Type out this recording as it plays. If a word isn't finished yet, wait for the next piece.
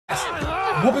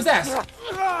Whoop his ass.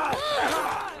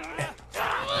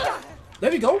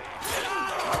 There we go.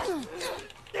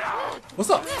 What's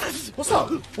up? What's up?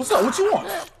 What's up? What you want?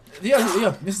 Yeah.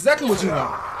 This is exactly what you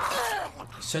want.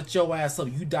 Shut your ass up.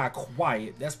 You die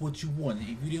quiet. That's what you want.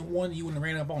 If you didn't want it, you wouldn't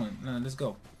have ran up on it. No, let's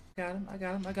go. Got him. I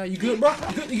got him. You good, bro?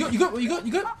 You good?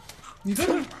 You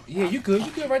good? Yeah, you good.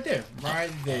 You good right there.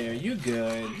 Right there. You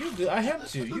good. You good. I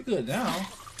helped you. You good now.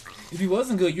 If you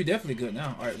wasn't good, you're definitely good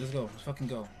now. Alright, let's go. Let's fucking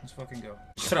go.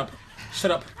 Shut up.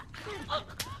 Shut up.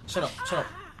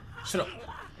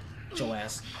 Your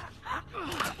ass.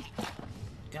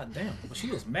 God damn. Well, she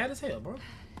is mad as hell, bro.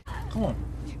 Come on.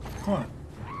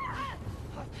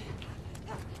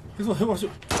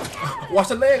 Watch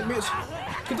the leg, bitch.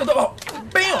 Get the dog.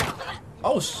 Bam!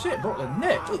 Oh shit, broke the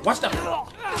neck. Watch that.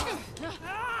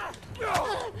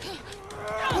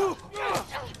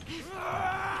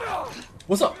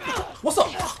 What's up?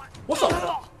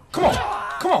 Come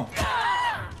on.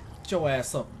 Get your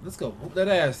ass up. Let's go. Whoop that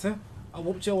ass, huh? I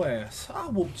whooped your ass.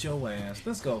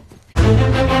 Let's go.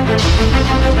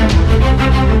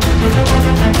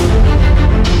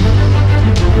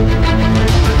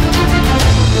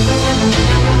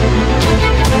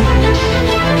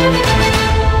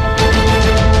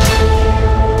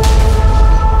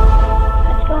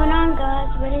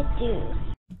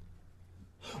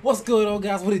 What's going on,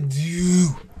 guys? What it do?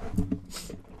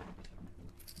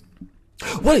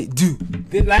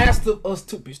 The Last of Us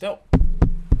 2, bitch. That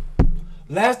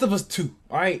Last of Us 2.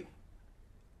 Alright.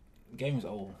 Game is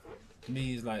old. To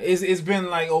me, it's like it's been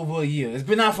like over a year. It's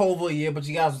been out for over a year, but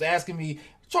you guys was asking me,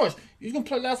 George, you was gonna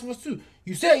play Last of Us 2.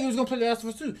 You said you was gonna play Last of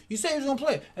Us 2. You said you was gonna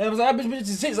play it. And I was like, that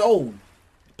bitch is old.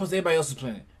 Plus everybody else is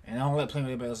playing it. And I don't like playing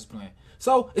what everybody else is playing.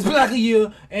 So it's been like a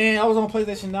year, and I was on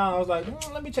PlayStation Now. I was like,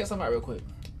 let me check something out real quick.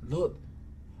 Look,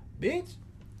 bitch,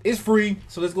 it's free,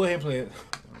 so let's go ahead and play it. You know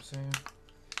what I'm saying?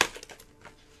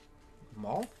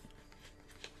 Moth?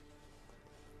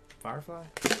 Firefly?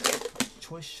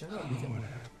 Choice, shut up. We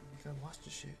gotta watch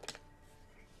this shit.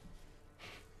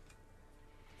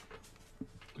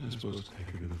 I'm supposed to take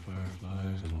her to the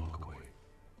Fireflies and walk away.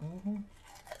 You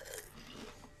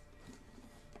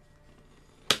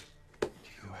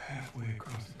go halfway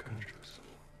across the country with someone.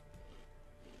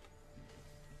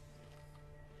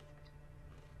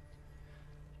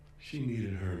 She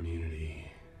needed her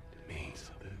immunity to mean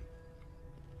something.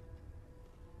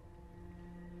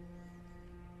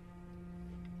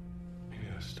 Maybe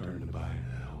I was starting to buy into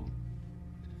the whole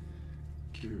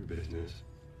cure business.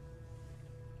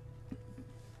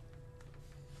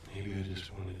 Maybe I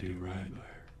just want to do right by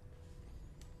her.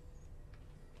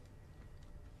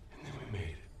 And then we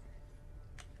made it.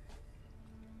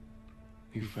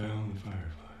 You found the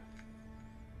Firefly.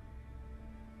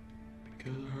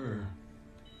 Because of her,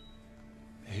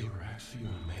 they were actually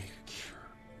going to make a cure.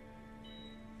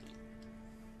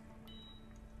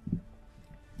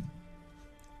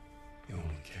 The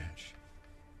only catch,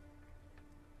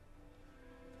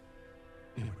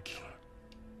 they would kill her.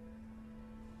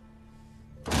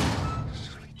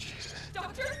 Sweet Jesus.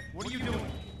 Doctor? What are you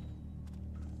doing?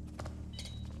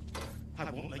 I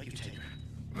won't let you take her.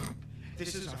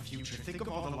 This is our future. Think of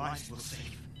all the lives we'll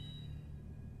save.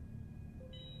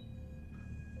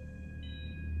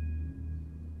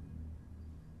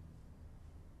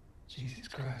 Jesus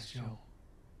Christ, Joe.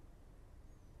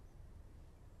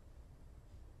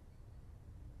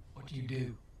 What do you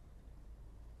do?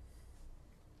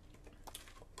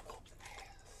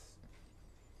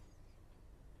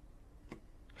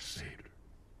 I saved her.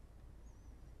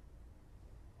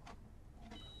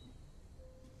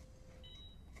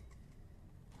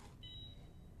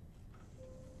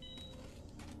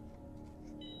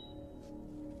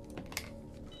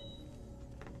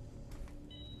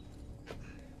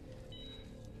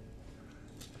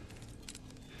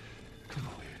 Come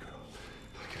on, little girl.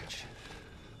 I got you.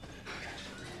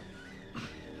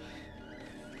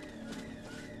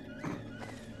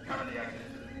 Cover the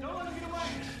exit. Don't let him get away.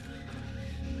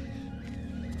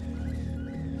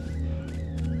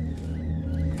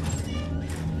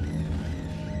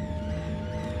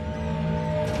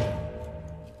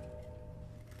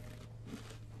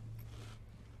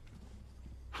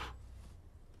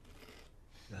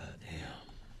 Goddamn.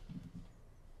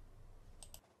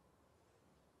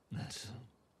 That's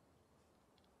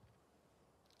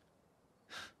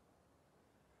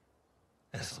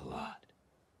that's a lot.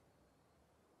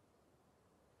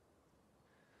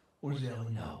 What does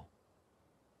Ellie know?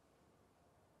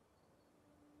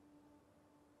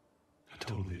 I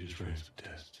totally just ran some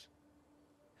tests.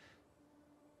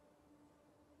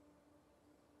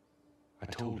 I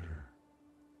told her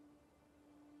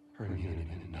her immunity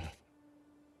meant nothing.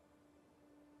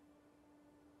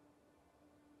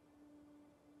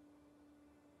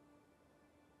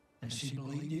 And she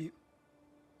believed you?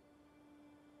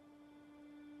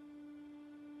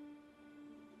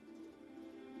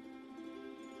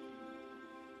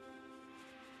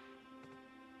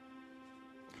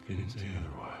 He didn't say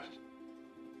otherwise.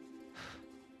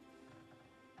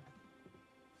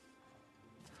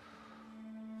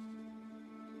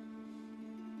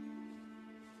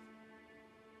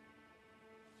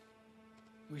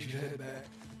 We should head back.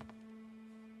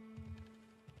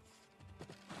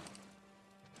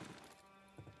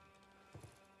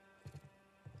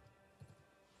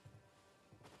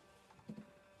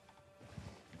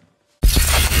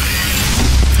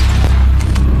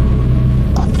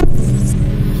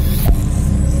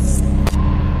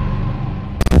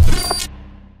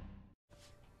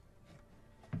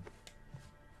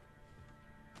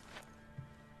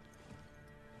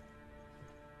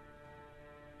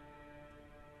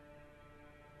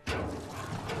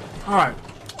 All right,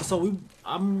 so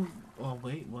oh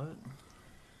wait, what?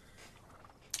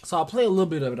 So I played a little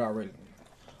bit of it already,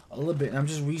 a little bit. And I'm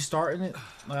just restarting it.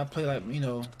 Like I play like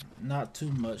not too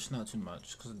much, because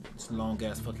it's a long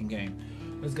ass fucking game.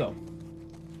 Let's go.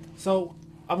 So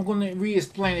I'm gonna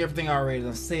re-explain everything I already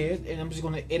done said, and I'm just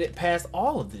gonna edit past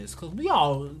all of this, cause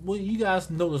you guys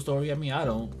know the story. I mean, I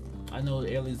don't. I know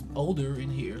Ellie's older in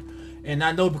here, and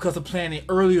I know because of playing it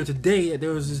earlier today that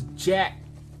there was this Jack,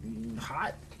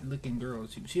 hot looking girl.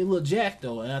 She a little Jack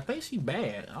though, and I think she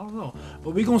bad. I don't know, but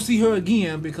we gonna see her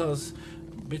again because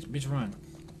bitch run.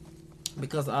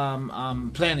 Because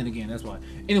I'm playing it again. That's why.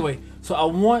 Anyway, so I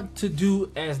want to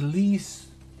do as least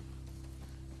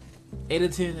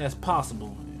editing as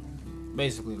possible,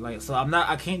 basically. Like, so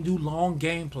I can't do long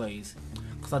gameplays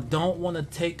because I don't want to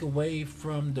take away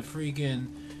from the freaking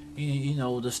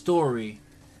the story,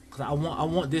 because I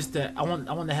want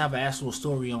to have an actual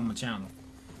story on my channel.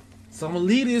 So I'm gonna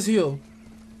leave this here,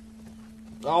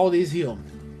 all these here.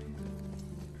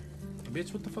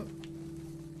 Bitch, what the fuck?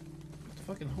 What the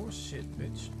fucking horse shit,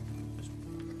 bitch?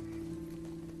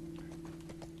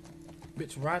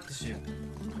 Bitch, ride the shit.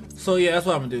 So yeah, that's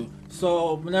what I'm gonna do.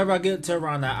 So whenever I get to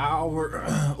around an hour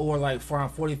or like around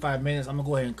 45 minutes, I'm gonna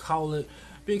go ahead and call it,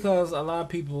 because a lot of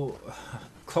people,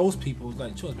 close people,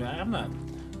 like, trust me, I'm not.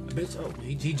 Bitch, oh,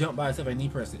 he jumped by himself and knee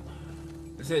pressed it.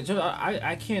 I said,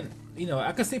 I can't.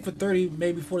 I can sit for 30,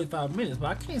 maybe 45 minutes, but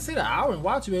I can't sit an hour and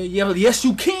watch you. Yeah, but yes,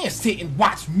 you can sit and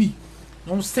watch me. You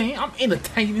know what I'm saying? I'm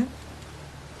entertaining.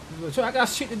 I got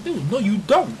shit to do. No, you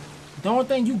don't. The only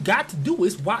thing you got to do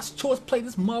is watch Choice play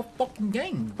this motherfucking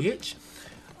game, bitch.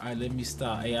 Alright, let me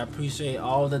stop. Hey, I appreciate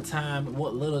all the time,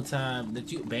 what little time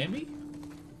that you, Bambi?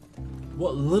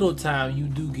 What little time you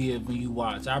do give when you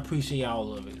watch. I appreciate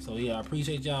all of it. So yeah, I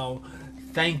appreciate y'all.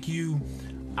 Thank you.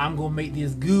 I'm gonna make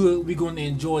this good. We're gonna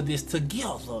enjoy this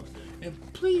together.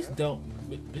 And please don't,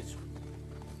 bitch.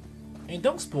 And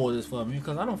don't spoil this for me,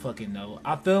 because I don't fucking know.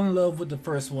 I fell in love with the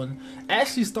first one.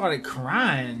 Actually started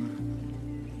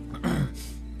crying.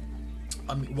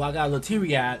 I mean, well, I got a little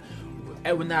teary-eyed.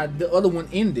 And when the other one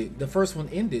ended, the first one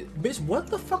ended. Bitch, what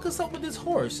the fuck is up with this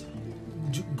horse?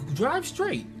 Drive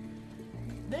straight.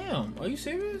 Damn, are you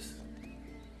serious?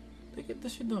 They get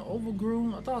this shit done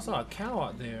overgrown. I thought I saw a cow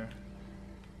out there.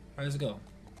 Alright, let's go.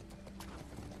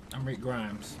 I'm Rick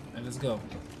Grimes. Alright, let's go.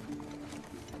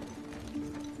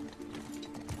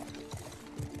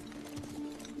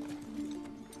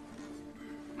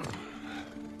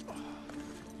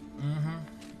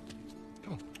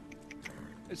 Come on.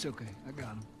 It's okay. I got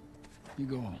him. You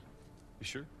go on. You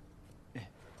sure? Yeah.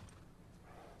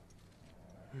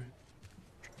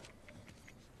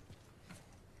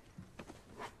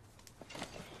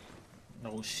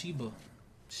 No, Sheba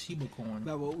corn.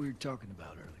 About what we were talking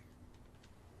about earlier.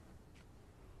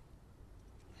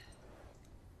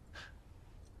 I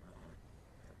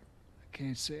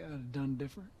can't say I'd have done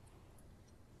different.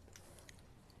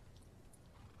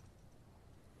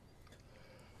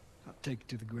 I'll take it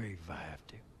to the grave if I have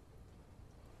to.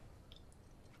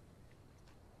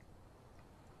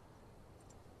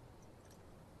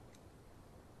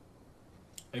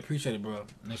 I appreciate it, bro.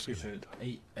 I appreciate it.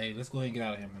 Hey, let's go ahead and get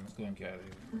out of here, man. Let's go ahead and get out of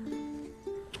here.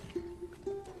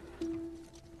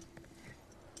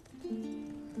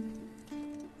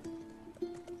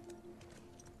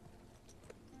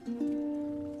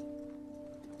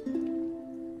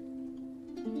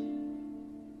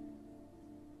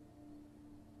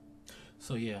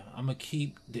 So yeah, I'm gonna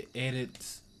keep the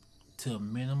edits to a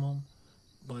minimum,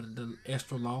 but the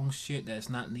extra long shit that's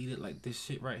not needed, like this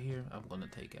shit right here, I'm gonna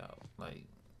take out. Like,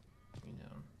 you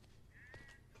know.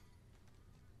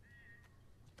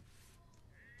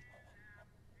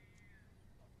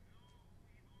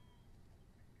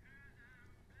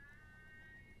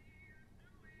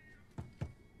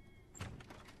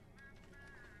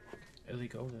 Ellie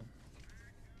Golden.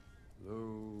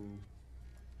 Hello?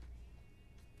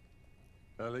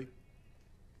 Ellie?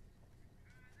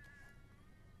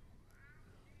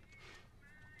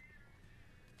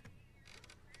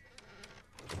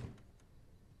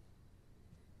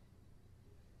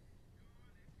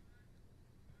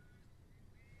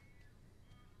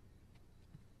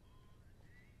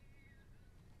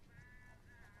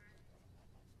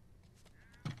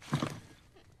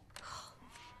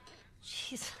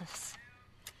 Jesus.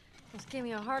 Almost gave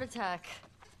me a heart attack.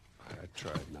 I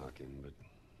tried knocking, but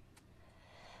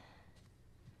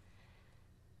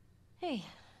Hey,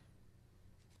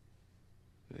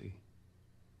 hey,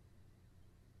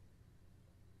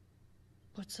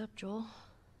 what's up, Joel?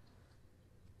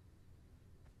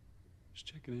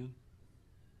 just checking in.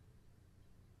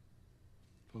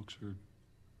 Folks are,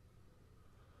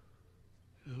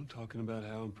 talking about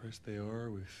how impressed they are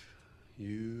with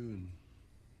you and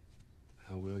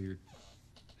how well you're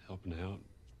helping out.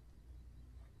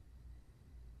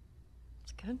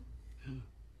 It's good. Yeah.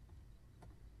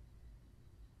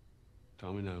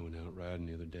 Tommy and I went out riding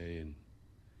the other day, and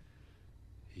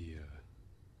he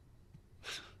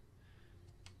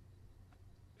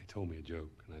told me a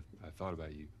joke, and I thought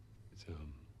about you. It's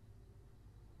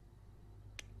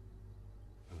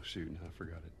oh shoot, I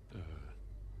forgot it.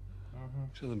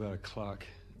 Something about a clock.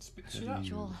 Shut up.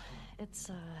 Joel, it's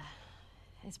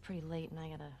pretty late and I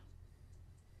gotta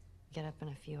get up in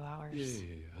a few hours.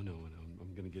 Yeah, I know.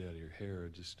 I'm gonna get out of your hair.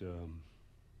 Just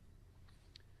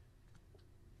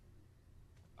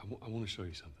I want to show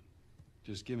you something.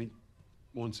 Just give me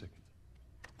 1 second.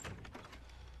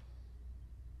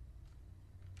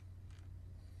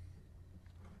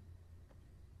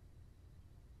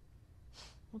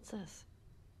 What's this?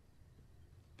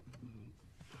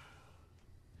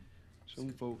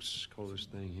 Some folks call this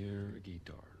thing here a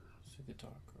guitar. It's a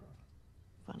guitar, girl.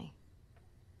 Funny.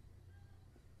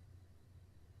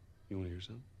 You want to hear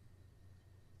something?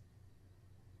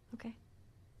 Okay.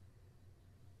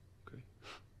 Okay.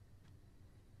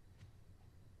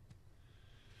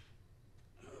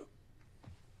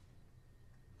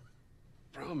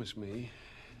 Promise me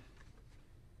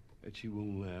that you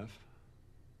won't laugh.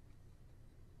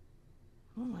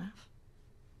 I won't laugh.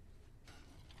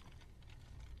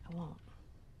 I won't.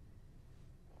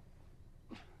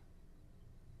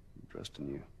 I'm trusting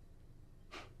you.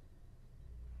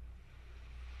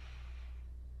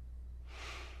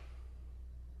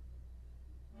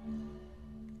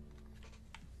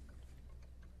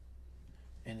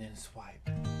 And then swipe.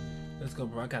 Let's go,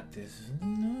 bro. I got this.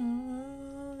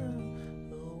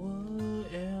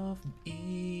 F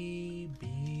E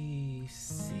B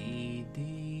C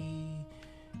D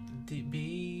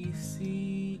B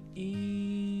C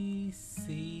E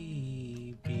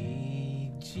C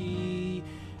B G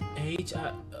H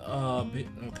I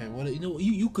okay. Well, you know,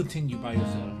 you continue by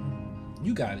yourself.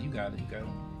 You got it.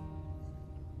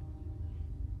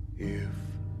 If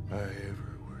I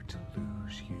ever were to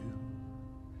lose you,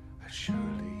 I'd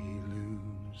surely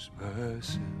lose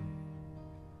myself.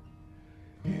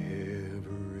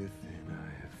 Everything I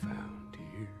have found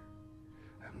here,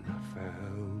 I'm not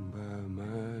found by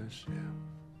myself.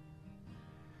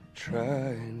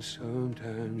 Try and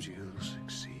sometimes you'll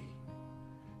succeed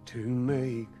to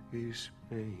make this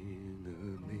man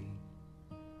of me.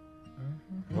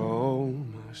 All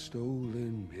my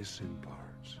stolen missing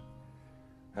parts,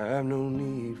 I've no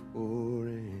need for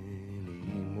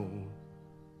any more.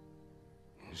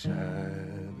 Yes,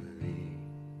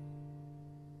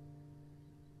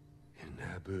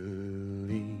 I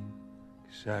believe,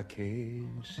 'cause I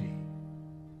can see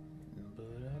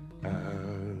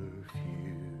our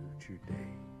future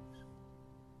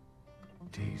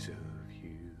days of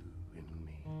you and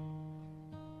me.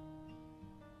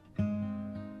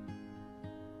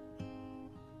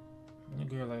 The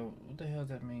girl, like, what the hell does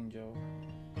that mean, Joe?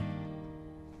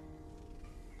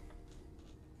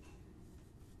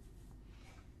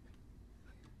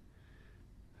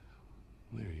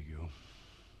 There you go.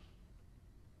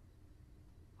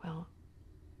 Well,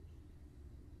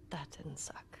 that didn't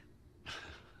suck.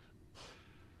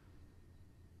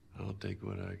 I'll take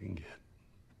what I can get.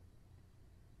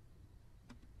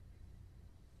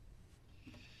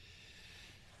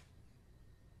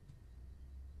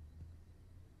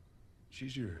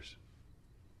 She's yours.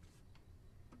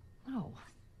 No.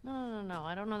 No.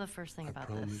 I don't know the first thing about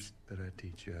I this. promised that I'd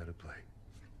teach you how to play.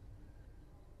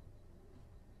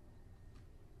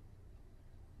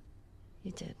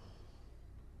 You did.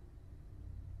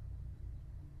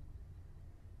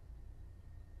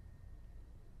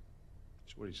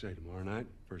 So what do you say, tomorrow night?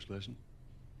 First lesson?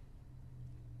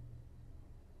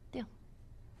 Deal.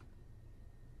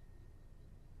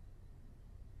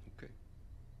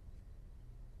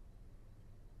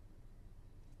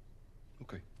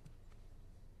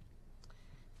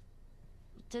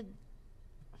 Do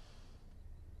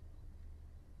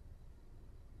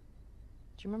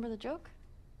you remember the joke?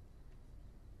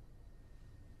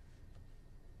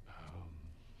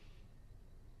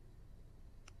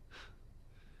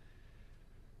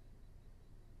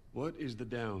 What is the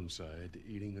downside to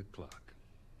eating a clock?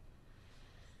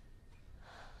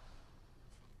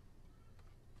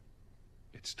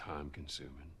 It's time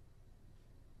consuming.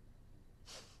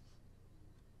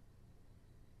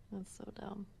 That's so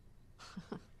dumb.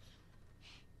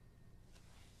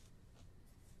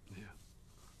 Yeah.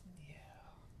 Yeah.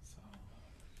 So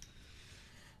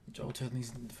Joe telling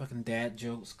these fucking dad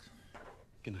jokes.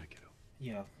 Good night, kiddo.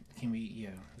 Yeah. Can we? Yeah.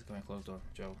 Let's go ahead and close the door,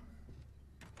 Joe.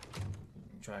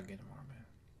 Try again tomorrow,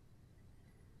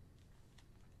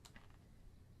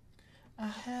 man. I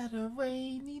had a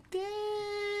rainy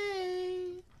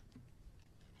day.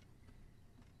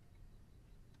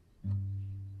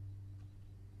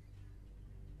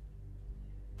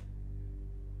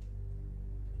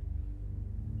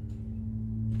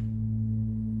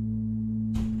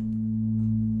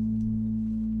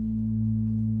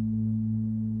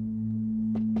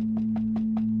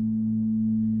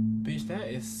 Bitch, that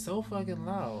is so fucking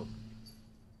loud.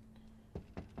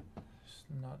 It's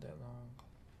not that long.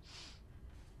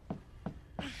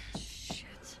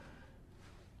 Shit.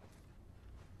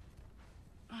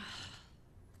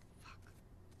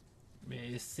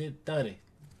 Man, it's 6:30.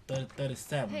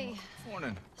 37. Hey,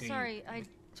 Morning. sorry, I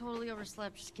totally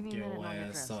overslept. Just give me a minute Your and I'll get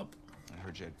ass dressed. up. I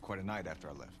heard you had quite a night after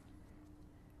I left.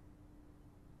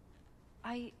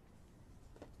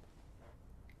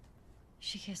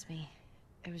 She kissed me.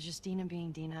 It was just Dina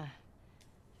being Dina.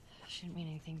 She didn't mean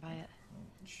anything by it.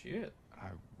 Shit. I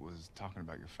was talking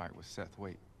about your fight with Seth.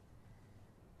 Wait,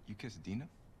 you kissed Dina?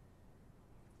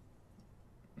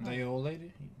 That your old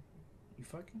lady? You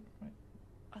fucking? Right.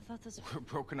 I thought this. We're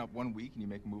broken up 1 week and you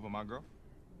make a move on my girl?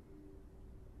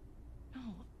 No.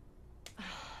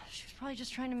 She was probably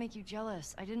just trying to make you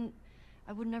jealous. I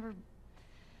would never.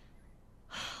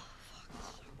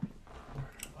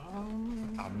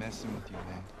 I'm messing with you,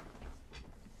 man.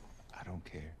 I don't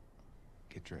care.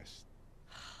 Get dressed.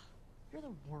 You're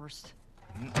the worst.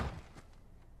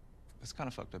 It's kind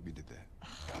of fucked up you did that.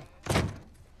 Get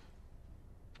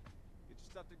your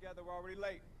stuff together, we're already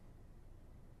late.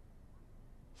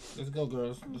 Let's go,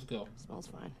 girls. Let's go. Smells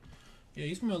fine. Yeah,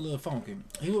 you smell a little funky.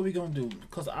 Here's what we gonna do.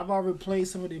 Cause I've already played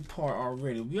some of the part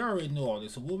already. We already know all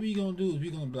this. So what we gonna do is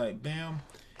we gonna be like, bam,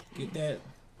 get that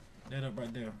up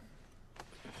right there.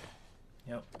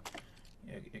 Yep.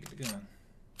 Yeah, get the gun.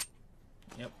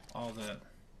 Yep, all that.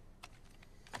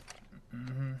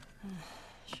 Mm-hmm.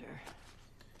 Sure.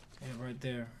 Yeah, right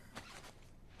there.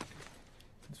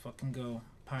 Let's fucking go.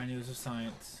 Pioneers of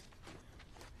science.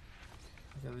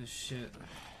 Look at this shit.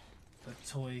 That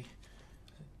toy.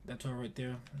 That toy right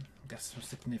there. Got some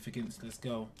significance. Let's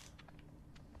go.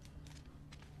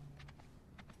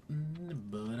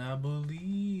 But I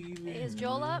believe. Hey, is in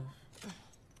Joel up? love.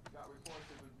 Got reports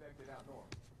of infected out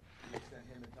north. We sent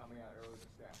him and Tommy out early to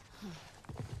staff.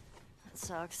 That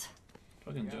sucks.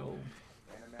 Fucking Joel.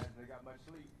 Can't imagine they got much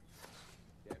sleep.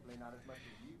 Definitely not as much as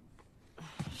you.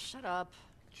 Shut up.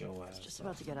 Joel I was ass just up.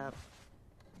 about to get up.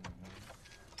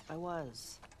 I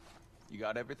was. You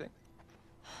got everything?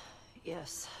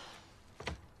 Yes.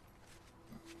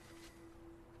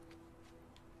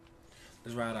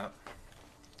 Let's ride out.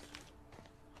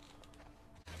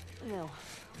 No.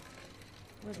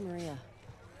 Where's Maria?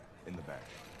 In the back.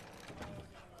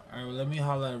 Alright, well, let me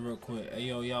holler at it real quick. Hey,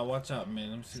 yo, y'all, watch out,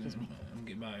 man. Let me see. Excuse me. Let me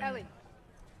get by here. Ellie,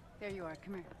 there you are.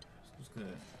 Come here. What's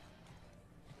good?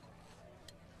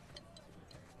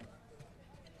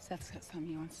 Seth's got something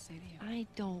he wants to say to you. I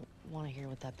don't want to hear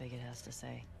what that bigot has to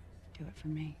say. Do it for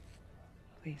me,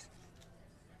 please.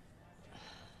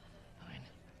 Fine.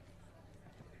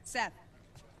 Seth.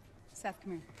 Seth,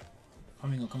 come here.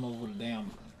 I'm gonna come over with a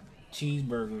damn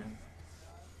cheeseburger.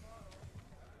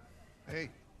 Hey.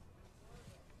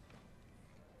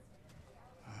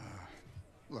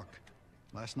 Look,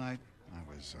 last night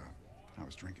I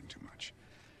was drinking too much.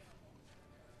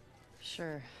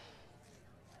 Sure.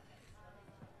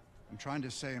 I'm trying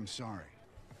to say I'm sorry.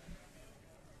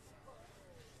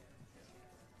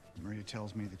 Maria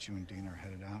tells me that you and Dina are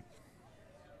headed out.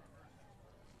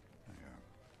 I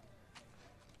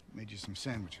made you some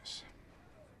sandwiches.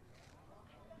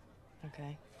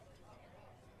 Okay.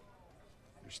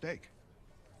 Your steak.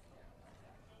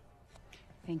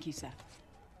 Thank you, Seth.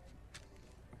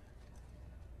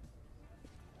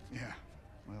 Yeah.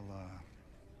 Well,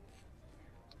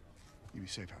 you be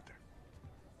safe out there.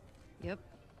 Yep.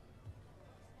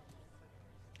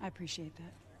 I appreciate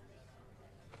that.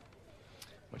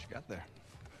 What you got there?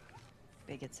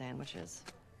 Baked sandwiches.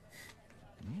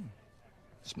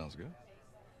 Smells good.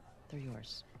 They're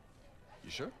yours.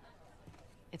 You sure?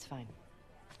 It's fine.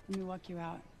 Let me walk you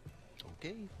out.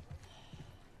 Okay.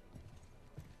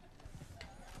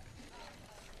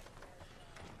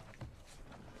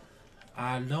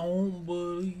 I don't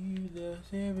believe there's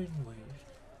 7 ways,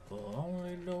 but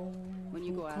only know. When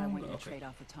you go out, I want you to Okay. trade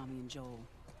off with Tommy and Joel.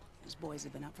 Those boys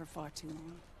have been up for far too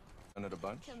long. Another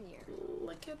bunch? Come here.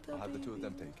 Look at the I'll have the two of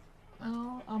them baby. take.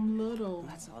 Oh, I'm little. Well,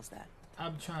 that solves that.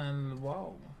 I'm trying to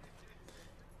walk.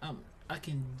 I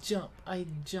can jump. I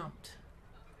jumped.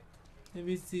 Let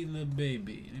me see, little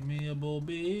baby. Let me a little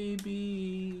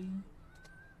baby.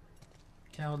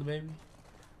 Can I hold the baby?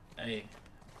 Hey,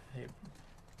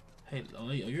 oh,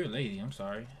 you're a lady. I'm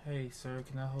sorry. Hey, sir,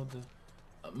 can I hold the?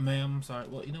 Ma'am, I'm sorry.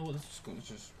 Well, you know what? Let's just go.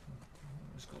 Let's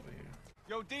go over here.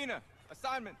 Yo, Dina,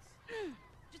 assignments.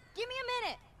 Just give me a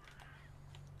minute.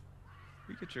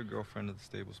 We get your girlfriend to the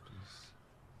stables, please.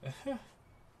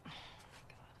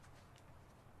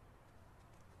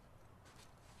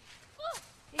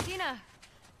 Hey, Dina.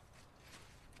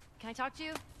 Can I talk to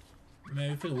you? Man,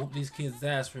 we finna whoop these kids'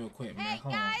 ass real quick, man.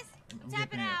 Hold on. I'm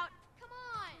tap it getting out. Come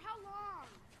on.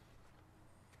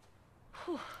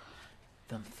 How long?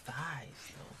 Them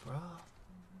thighs, though, bro.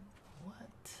 What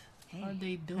Hey, are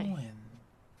they doing?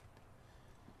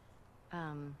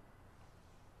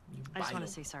 You I just want bite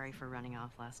to say sorry for running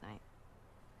off last night.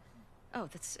 Oh,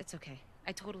 it's okay.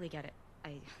 I totally get it.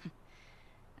 I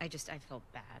felt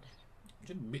bad. You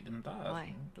should beat them thighs. Why?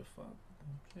 Man. What the fuck?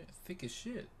 Shit, thick as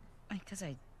shit. Because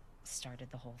I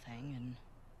started the whole thing, and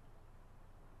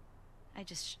I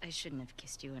shouldn't have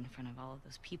kissed you in front of all of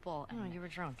those people. No, you were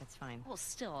drunk. It's fine. Well,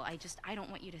 still, I don't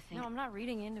want you to think. No, I'm not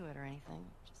reading into it or anything.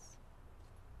 Just,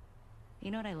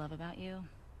 you know what I love about you?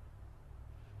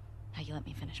 How you let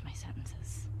me finish my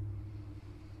sentences.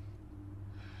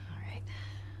 All right.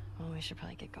 Well, we should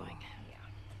probably get going.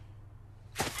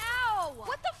 Yeah. Ow!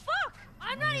 What the fuck?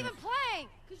 I'm not even playing.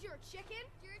 Cause you're a chicken.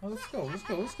 Oh, let's go.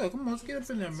 Come on, let's get up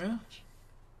in there, man.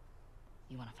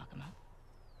 You want to fuck him up?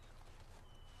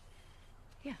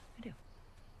 Yeah, I do.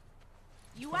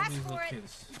 You Fuck asked these for little it.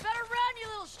 kids. You better run, you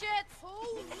little shits.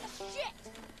 Holy shit!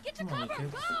 Get to Come on, cover.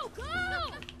 kids. Go!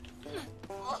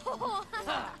 Oh,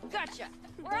 gotcha.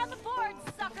 We're on the board,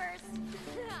 suckers.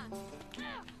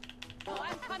 Oh,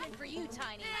 I'm coming for you,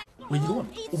 Tiny. Where you going?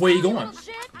 Eat Where you some, going? little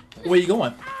shit. Where you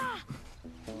going?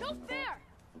 No fair.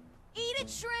 Eat it,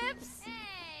 shrimps.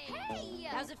 Hey.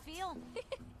 How's it feel?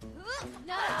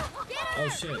 No. Get Oh her.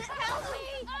 shit. Help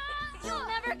me. You'll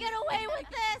never get away with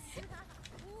this.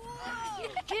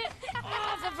 Get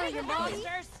off of her, you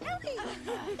monsters.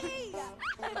 Please.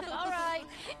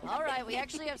 All right. We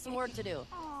actually have some work to do.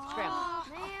 Scram.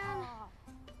 Man.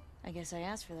 I guess I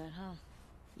asked for that, huh?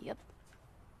 Yep.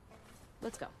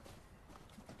 Let's go.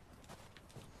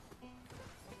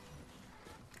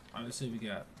 Alright, let's see what we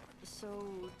got. So,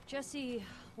 Jesse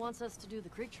wants us to do the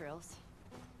creek trails.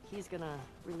 He's gonna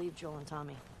relieve Joel and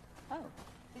Tommy. Oh,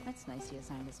 that's nice he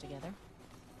assigned us together.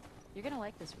 You're gonna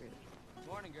like this, Rudy.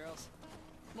 Morning, girls.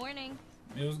 Morning.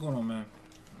 Hey, what's going on, man?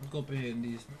 Let's go up ahead in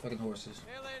these fucking horses.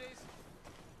 Hey, ladies.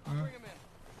 Huh? Bring them in.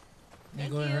 Yeah,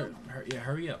 Thank go ahead. you.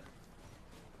 Hurry up.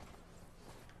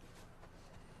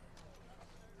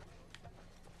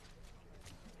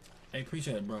 Hey,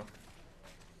 appreciate it, bro.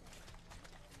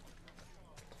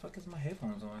 The fuck is my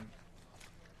headphones on?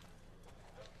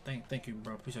 Thank you,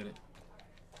 bro. Appreciate it.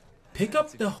 Pick up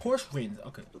the horse reins.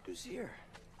 Okay. Look who's here.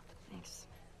 Thanks.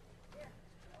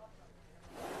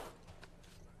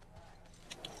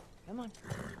 Come on.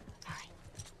 All right.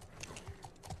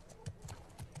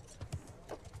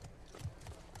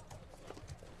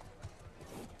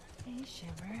 Hey,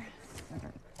 Shimmer.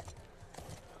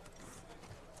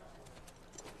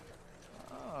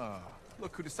 Ah,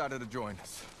 look who decided to join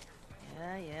us.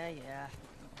 Yeah. Yeah,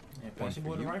 One pass your for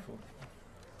boy the you. rifle.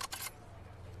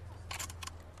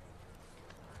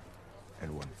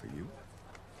 And one for you.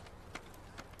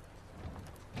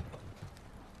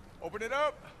 Open it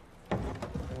up.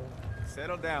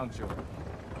 Settle down, Joe.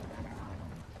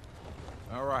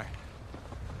 All right.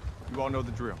 You all know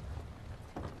the drill.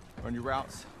 Run your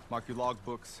routes, mark your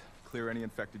logbooks, clear any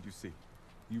infected you see.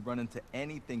 You run into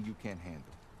anything you can't handle,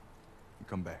 you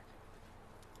come back.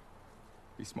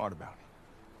 Be smart about it.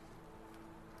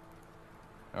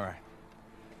 All right.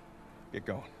 Get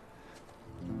going.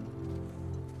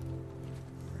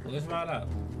 Well, let's ride out.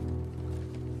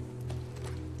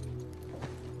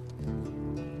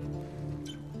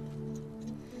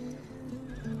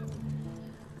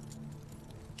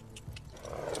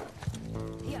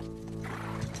 Yeah.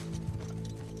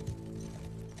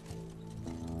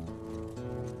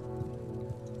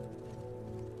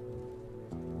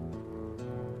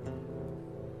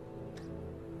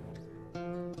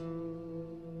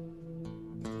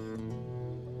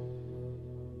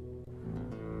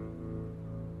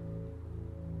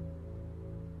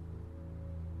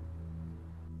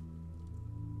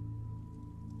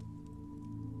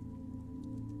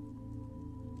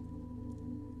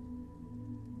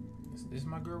 This is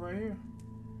my girl right here.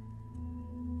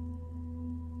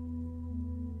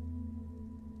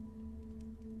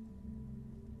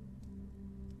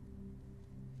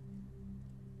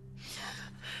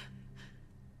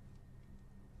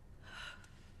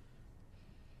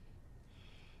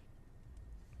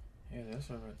 Yeah, that's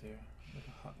her right there.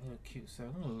 Little hot, little cute, so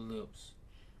little lips.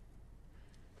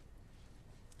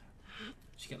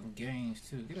 She got them gains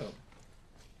too. Get up.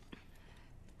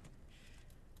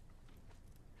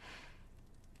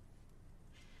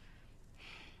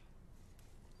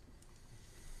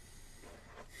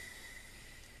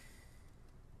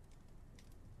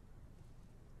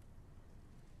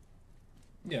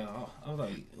 Yeah, I was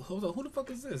like, who the fuck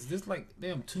is this? This like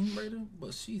damn Tomb Raider,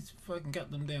 but she's fucking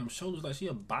got them damn shoulders like she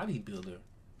a bodybuilder.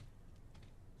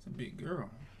 It's a big girl,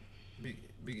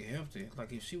 big hefty.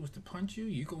 Like if she was to punch you,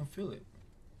 you gonna feel it.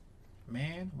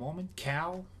 Man, woman,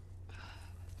 cow.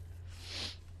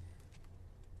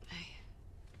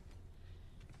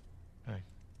 Hey.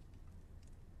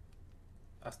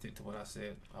 I stick to what I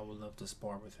said. I would love to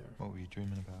spar with her. What were you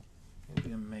dreaming about? It'd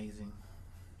be amazing.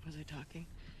 Was I talking?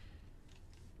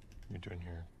 You're doing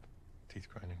your teeth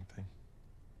grinding thing.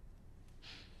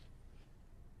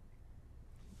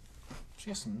 She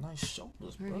has some nice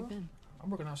shoulders, bro. Where have you been? I'm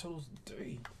working on shoulders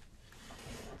today.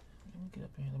 Let me get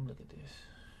up here and let me look at this.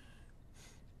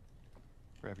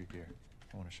 Grab your beer.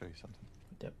 I want to show you something.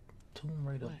 With that Tomb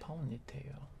Raider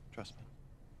ponytail. Trust me.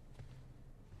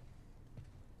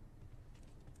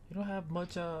 You don't have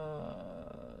much, you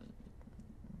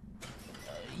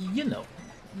know.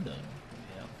 Yeah.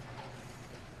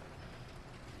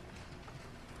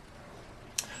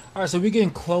 All right, so we're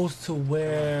getting close to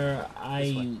where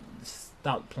I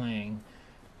stopped playing.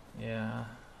 Yeah.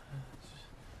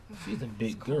 She's a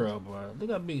big girl, bro.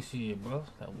 Look how big she is, bro.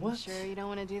 Like, what? Sure you don't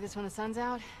want to do this when the sun's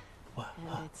out? What?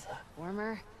 And it's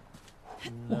warmer?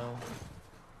 No.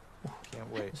 Can't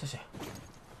wait. What's that?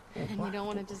 And you don't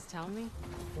want to just tell me?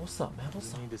 What's up, man?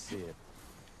 What's up? You need to see it.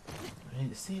 I need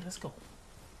to see it. Let's go.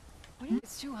 What do you?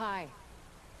 It's too high.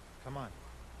 Come on.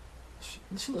 She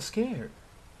looks scared.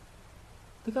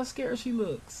 Look how scared she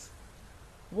looks.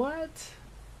 What?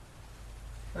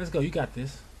 Let's go. You got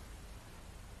this.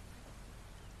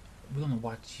 We're gonna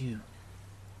watch you.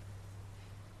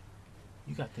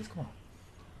 You got this. Come on.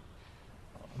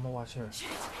 I'm gonna watch her.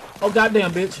 Oh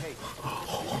goddamn, bitch. Hey.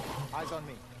 Eyes on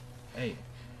me. Hey.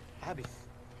 Abby.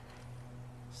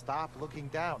 Stop looking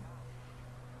down.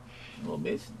 Well,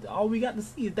 bitch, all we got to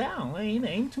see is down.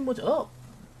 Ain't too much up.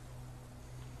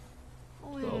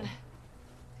 Wait a minute.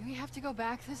 Do we have to go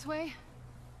back this way?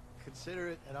 Consider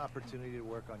it an opportunity to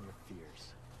work on your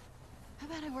fears. How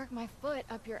about I work my foot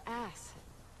up your ass?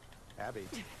 Abby.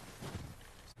 Is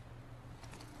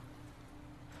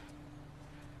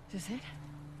this it?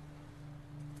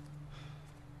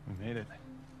 We made it.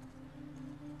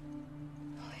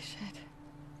 Holy shit.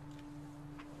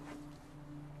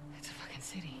 It's a fucking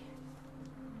city.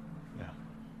 Yeah.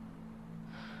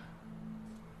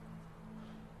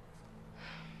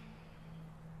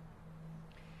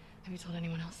 Have you told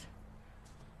anyone else?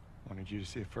 Wanted you to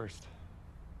see it first.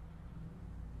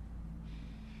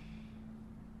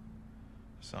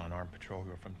 Saw an armed patrol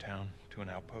go from town to an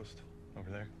outpost over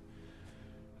there.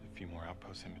 A few more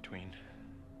outposts in between.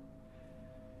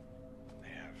 They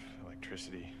have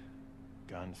electricity,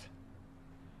 guns.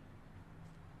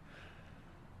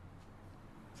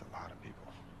 It's a lot of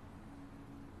people.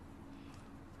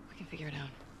 We can figure it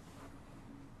out.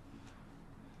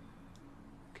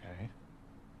 Okay.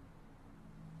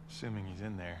 Assuming he's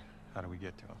in there, how do we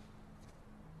get to him?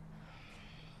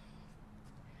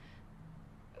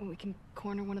 We can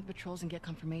corner one of the patrols and get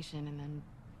confirmation, and then,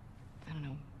 I don't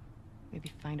know,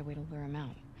 maybe find a way to lure him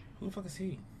out. Who the fuck is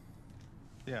he?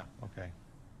 Yeah, okay.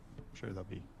 I'm sure they'll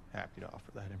be happy to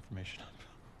offer that information up.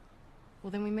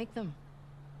 Well, then we make them.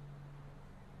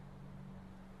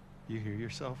 You hear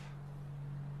yourself?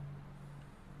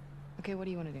 Okay, what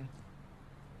do you want to do?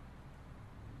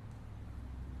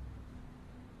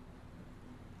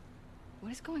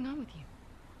 What is going on with you?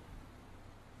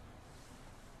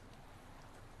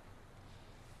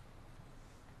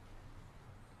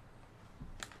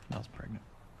 Mel's pregnant.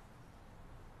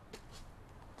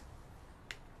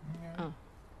 Oh.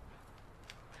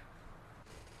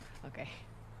 Okay.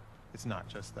 It's not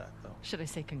just that, though. Should I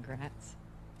say congrats?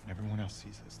 When everyone else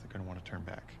sees this, they're gonna want to turn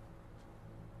back.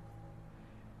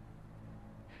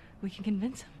 We can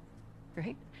convince him,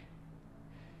 right?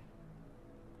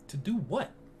 To do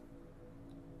what?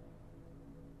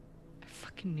 I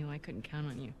fucking knew I couldn't count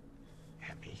on you.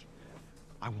 Abby,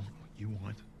 I want what you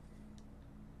want.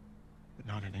 But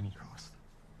not at any cost.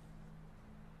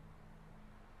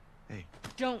 Hey.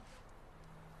 Don't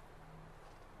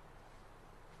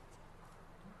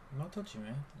No touchy,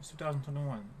 man. It's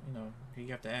 2021. You know, you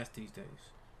have to ask these days.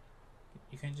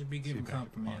 You can't just be giving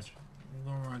compliments.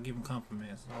 You're going around giving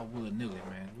compliments all willy-nilly,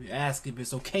 man. We ask if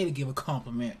it's okay to give a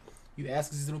compliment. You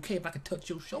ask, is it okay if I can touch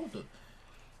your shoulder?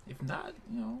 If not,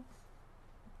 you know,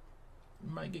 you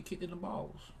might get kicked in the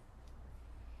balls.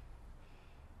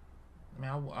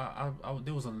 Man,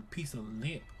 there was a piece of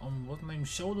lint on what's the name's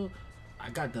shoulder. I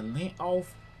got the lint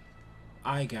off.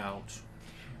 Eye gouge.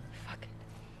 Fuck.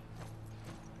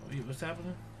 What's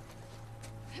happening?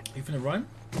 You finna run?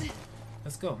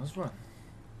 Let's go. Let's run.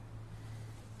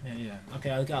 Yeah. Okay,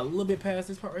 I got a little bit past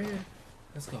this part right here.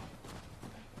 Let's go.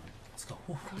 Let's go.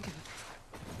 Ooh. I'll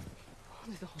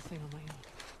do the whole thing on my own.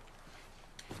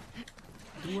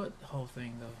 Do what? The whole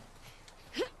thing, though.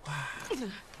 Wow. You're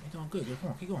doing good. Come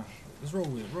on, keep going. Let's roll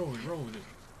with it. Roll with it.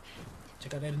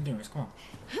 Check out that endurance. Come on.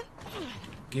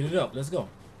 Get it up. Let's go.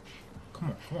 Come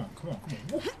on.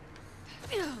 Woo.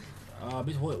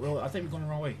 Bitch, well, I think we're going the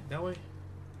wrong way. That way?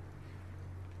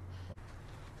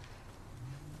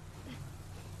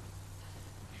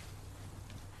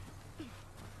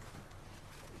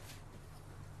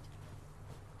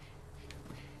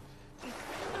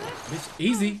 Bitch,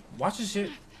 easy. Watch this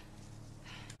shit.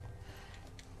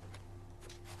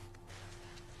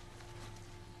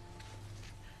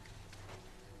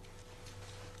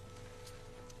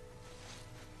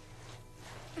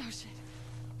 Oh shit.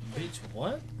 Bitch,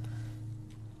 what?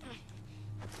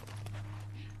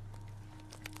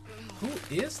 Who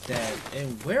is that?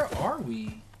 And where are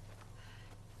we?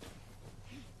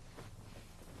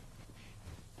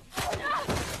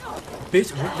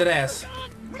 Bitch, whoop that ass.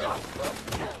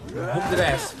 Whoop that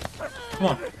ass. Come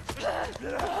on.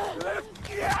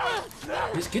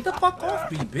 Bitch, get the fuck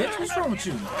off me, bitch. What's wrong with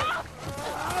you?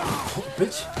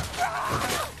 Bitch.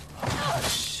 Oh,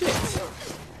 shit.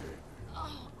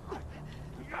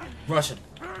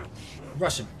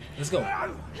 Russian. Let's go.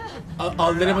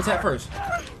 I'll let him attack first.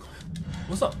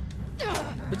 What's up?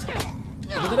 Bitch.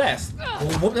 Whoop that ass.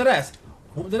 Whoop that ass.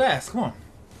 Whoop that ass. Come on.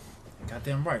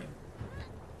 Goddamn right.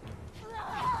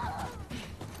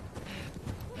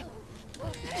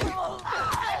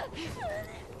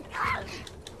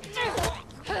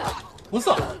 What's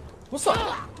up?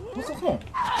 Come on.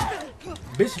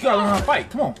 Bitch, you gotta learn how to fight.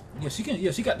 Come on. Yeah, she can.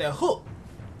 Yeah, she got that hook.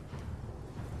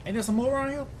 Ain't there some more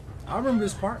around here? I remember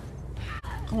this part.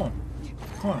 Come on.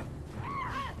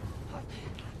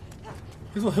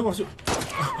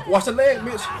 Watch the leg,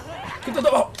 bitch. Get the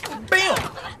oh, bam.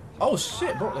 Oh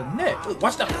shit, broke the neck.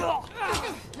 Watch that.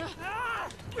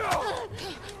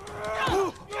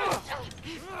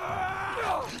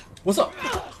 What's up?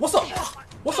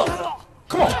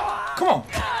 Come on.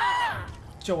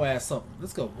 Get your ass up.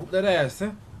 Let's go. Whoop that ass,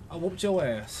 huh? I whooped your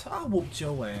ass.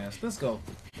 Let's go.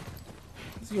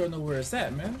 You already know where it's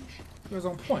at, man. It's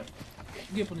on point.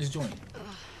 Get up on this joint.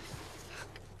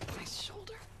 My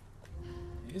shoulder.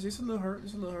 It's a little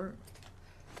hurt.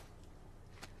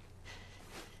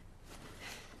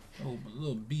 Oh, a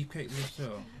little beefcake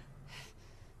herself.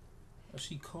 Oh,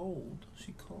 she cold.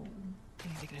 I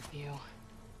need to get a view.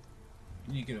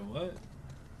 You need to get a what?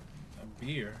 A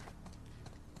beer.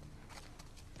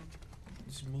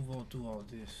 Let's move on through all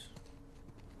this.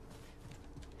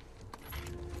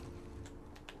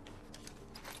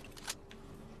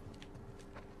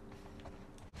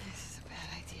 This is a bad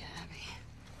idea, Abby.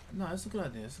 No, it's a good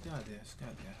idea.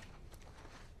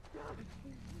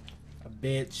 A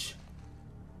bitch.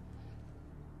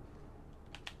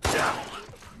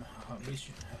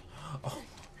 Oh,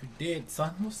 you dead,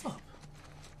 son. What's up?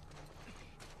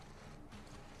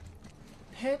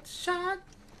 Headshot.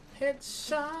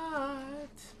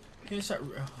 Bitch,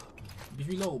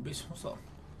 reload, bitch. What's up?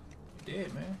 You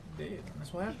dead, man. You dead.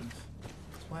 That's what happens.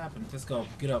 Let's go.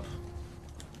 Get up.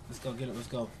 Let's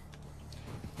go.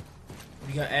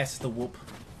 We got asses to whoop.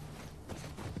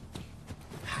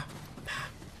 Ha.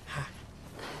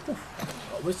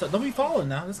 Oh, don't be falling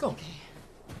now. Let's go. Okay.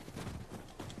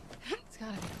 It's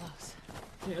gotta be close.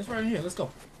 Yeah, it's right here. Let's go.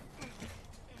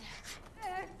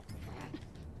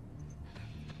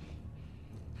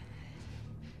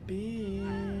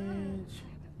 Bitch.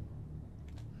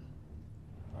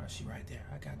 Alright, she right there.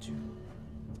 I got you.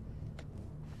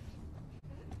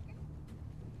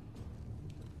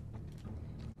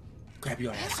 Grab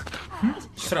your ass.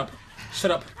 Shut up.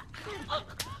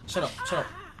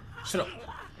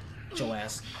 Get your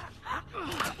ass.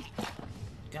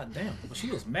 God damn. But she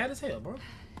looks mad as hell, bro.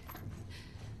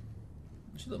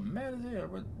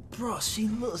 Bro, she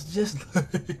looks just like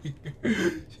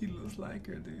she looks like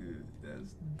her, dude.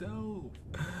 That's dope.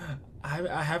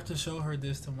 I have to show her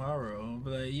this tomorrow.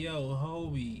 But like, yo,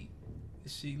 homie,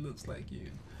 she looks like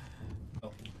you.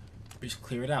 Oh, Bitch,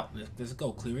 clear it out. Let's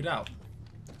go. Clear it out.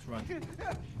 That's right.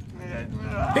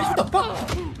 Bitch, what the fuck?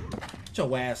 Get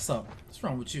your ass up. What's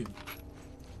wrong with you?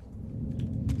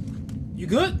 You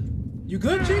good? You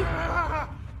good, G?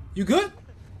 You good?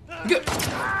 You good?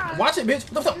 Watch it,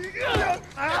 bitch. What's up?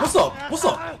 What's up? What's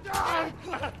up?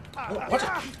 Watch it.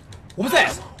 Whoop his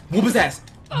ass. Whoop his ass.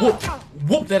 Whoop.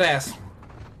 Whoop that ass.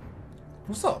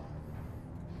 What's up?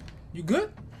 You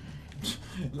good?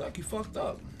 Like you fucked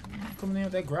up. Coming in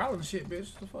with that growling shit,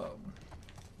 bitch. What the fuck?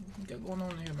 What you got going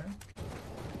on here, man?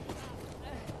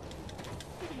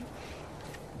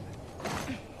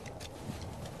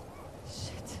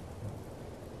 Shit.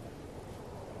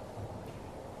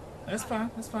 That's fine.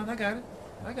 That's fine. I got it.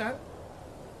 I got it.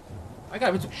 I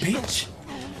got it, bitch.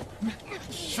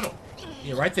 Shut up.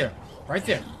 Yeah, right there. Right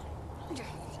there.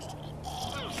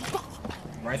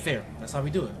 Right there. That's how we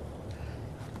do it.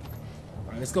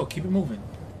 Alright, let's go. Keep it moving.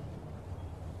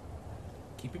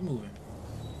 Keep it moving.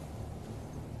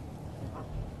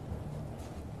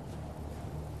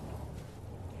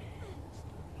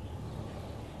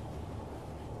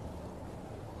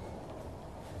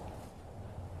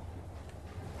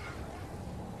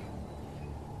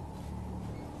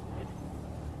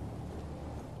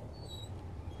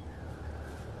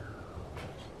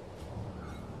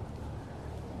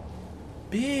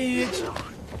 Bitch!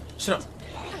 Shut up.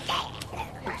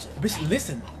 Bitch,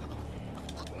 listen.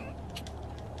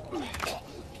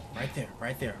 Right there,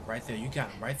 right there, right there. You got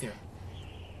it, right there.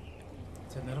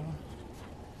 Is that another one?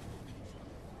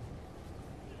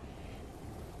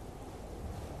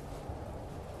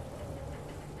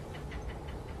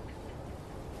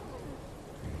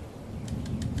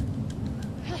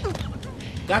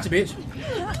 Gotcha, bitch.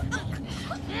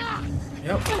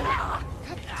 Yep.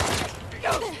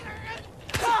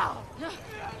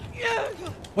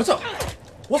 What's up?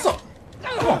 What's up?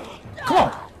 Come on. Come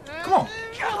on. Come on.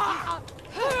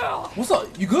 What's up?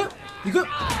 You good? You good?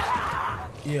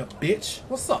 Yeah, bitch.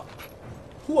 What's up?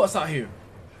 Who else out here?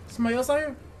 Somebody else out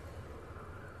here?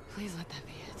 Please let that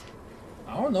be it.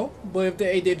 I don't know. But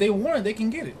if they want it, they can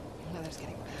get it. The weather's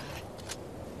getting bad.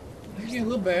 It's getting a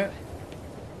little bad.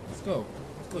 Let's go.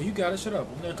 Let's go. You got it. Shut up.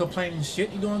 I'm not complaining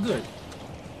shit. You're doing good.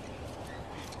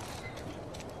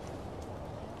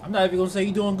 I'm not even gonna say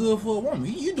you're doing good for a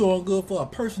woman. You doing good for a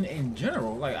person in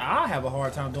general. Like, I have a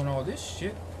hard time doing all this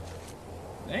shit.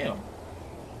 Damn.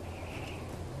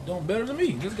 Doing better than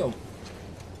me. Let's go.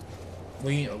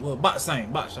 Well, bot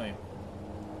same. Bitch.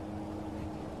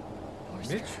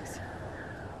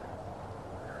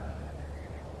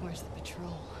 Where's the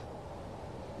patrol?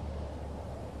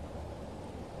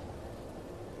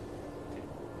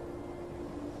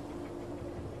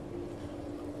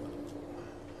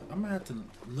 I'm gonna have to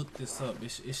look this up.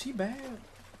 Is she bad?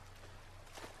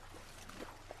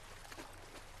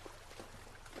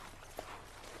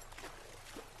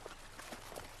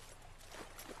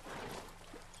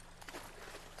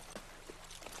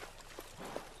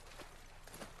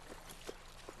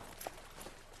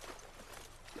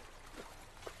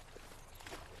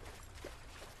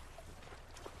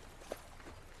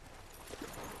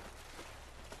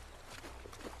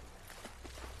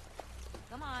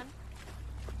 Come on.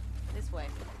 This way.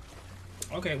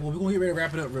 Okay, well, we're gonna get ready to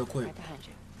wrap it up real quick. Right behind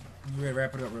you. We're ready to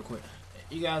wrap it up real quick.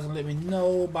 You guys can let me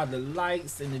know about the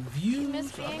likes and the views. You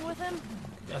miss being with him?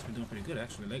 You guys been doing pretty good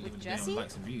actually lately with the damn Jesse?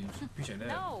 likes and views. Appreciate that.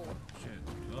 No. Shit.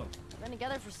 Oh. We've been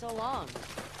together for so long.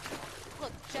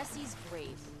 Look, Jesse's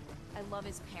great. I love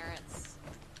his parents.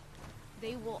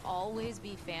 They will always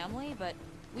be family, but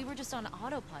we were just on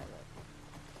autopilot.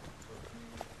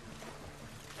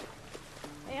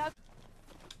 Hey, how...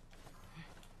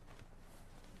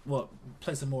 Well,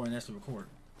 play some more and that's the record.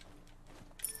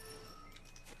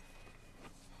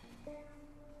 What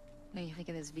do you think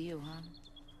of this view, huh?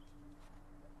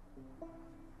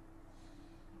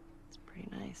 It's pretty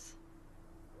nice.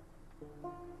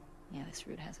 Yeah, this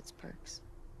route has its perks.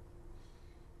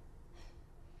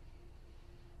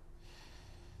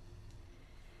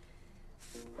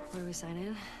 Where do we sign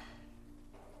in?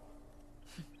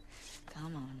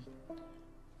 Come on.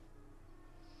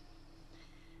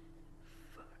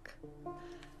 Fuck.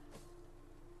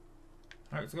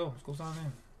 Alright, let's go. Let's go sign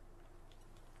in.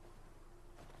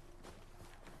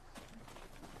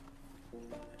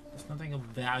 There's nothing of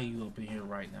value up in here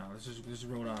right now. Let's just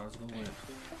roll out. Let's go with it.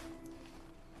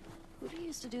 Who do you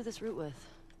used to do this route with?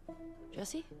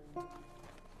 Jesse?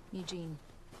 Eugene.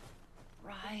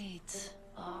 Right.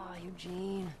 Ah,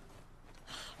 Eugene.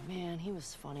 Man, he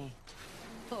was funny.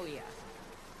 Oh, yeah.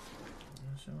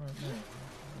 That's it right there.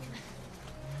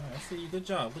 Alright, I see you. Good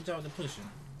job. Good job with the pushing.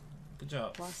 Good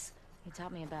job. Plus, he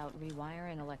taught me about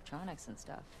rewiring electronics and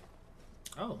stuff.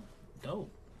 Oh,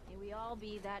 Dope. May we all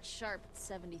be that sharp at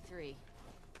 73.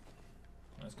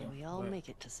 Let's go. We all Wait. make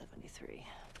it to 73.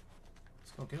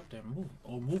 Let's go get up there. Move.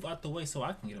 Or move out the way so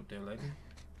I can get up there, lady.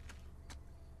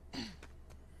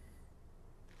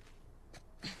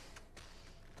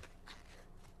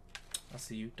 I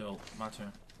see you. Dope. My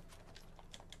turn.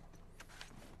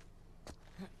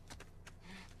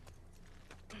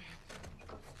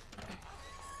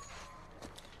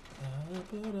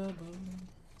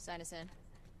 Sign us in.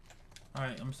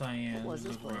 Alright, I'm signing in. What was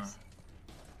this Look around. place?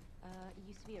 It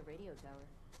used to be a radio tower.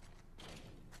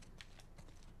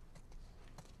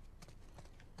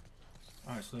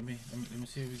 Alright, so let me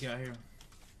see what we got here.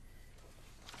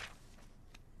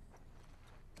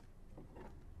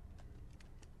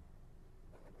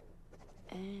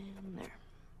 And there.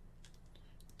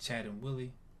 Chad and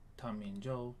Willie, Tommy and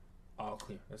Joe, all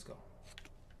clear. Let's go.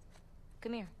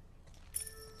 Come here.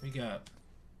 We got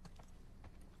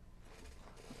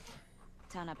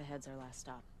Town up ahead's our last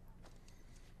stop.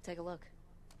 Take a look.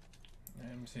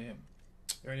 let me see him.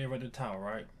 Right there by the tower,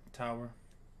 right? Tower.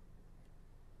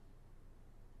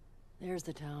 There's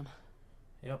the town.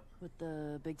 Yep. With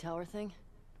the big tower thing?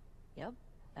 Yep.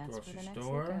 That's Grocery where the next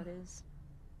store. lookout is.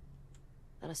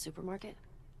 That a supermarket?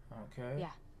 Okay.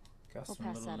 Yeah. Got We'll some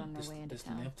pass little that on our way into this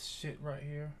town. left shit right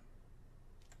here.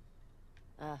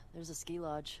 Ah, there's a ski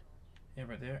lodge. Yeah,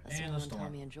 right there. That's And the the one on storm.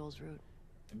 Tommy and Joel's route.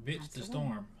 Bitch, That's the the one.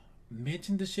 storm.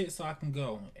 Mention the shit so I can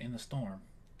go in the storm.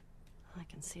 I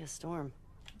can see a storm.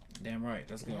 Damn right.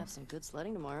 Let's Gonna go. have some good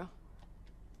sledding tomorrow.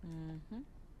 Mm-hmm.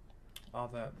 All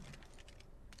that.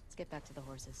 Let's get back to the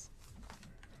horses.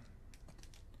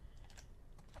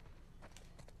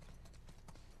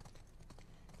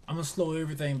 I'm gonna slow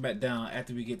everything back down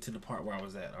after we get to the part where I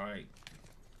was at. All right.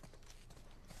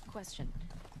 Question.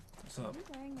 What's Were up, you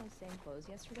wearing those same clothes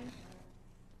yesterday?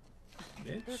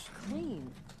 bitch? They're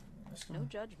clean. Let's go. No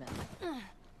judgment.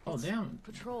 Oh damn,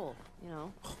 Patrol, you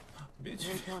know. bitch.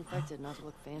 Really kill infected, not to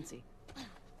look fancy.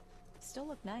 Still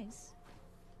look nice.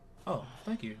 Oh,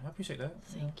 thank you. I appreciate that.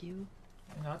 Thank you.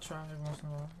 You know, I try every once in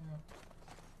a while. You know,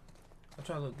 I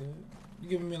try to look good. You're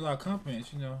giving me a lot of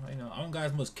compliments. You know, I don't got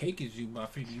as much cake as you, but I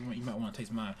figure you might want to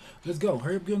taste mine. Let's go.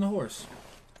 Hurry up, get on the horse.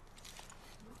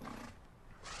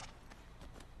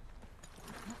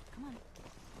 Come on.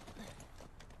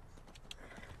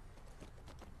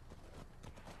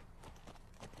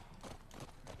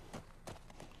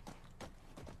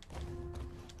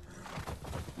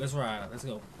 Let's ride. Let's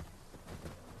go.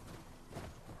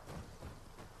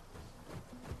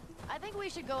 I think we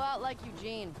should go out like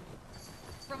Eugene.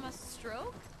 From a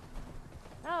stroke?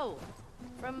 No,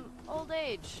 from old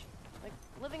age. Like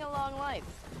living a long life.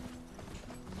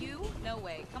 You? No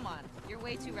way. Come on. You're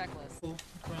way too reckless. Cool.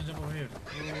 Come on, jump over here.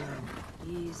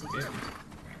 Easy. Yeah.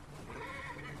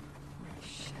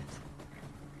 Shit.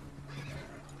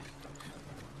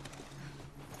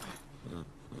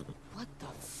 What the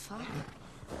fuck?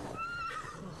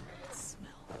 That smell.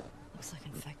 Looks like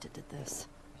infected did this.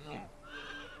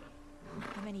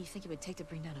 How many do you think it would take to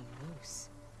bring down a moose?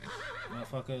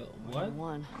 Motherfucker, what?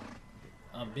 One.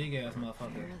 A big ass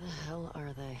motherfucker. Where the hell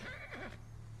are they?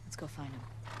 Let's go find them.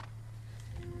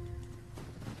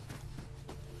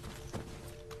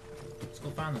 Let's go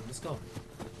find them. Let's go.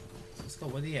 Let's go.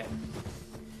 Where they at?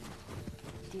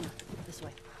 Dina, this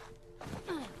way.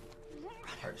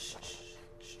 Alright, shh, shh,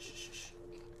 shh, shh, shh.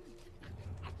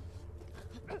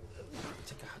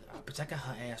 Bitch, I got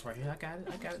her ass right here. I got it.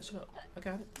 I got it. Shut up. I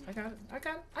got it. I got it. I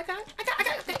got it. I got it. I got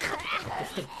it. I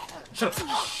got it. Shut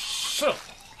up. Shut up.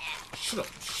 Shut up.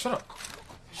 Shut up.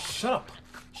 Shut up.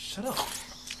 Shut up.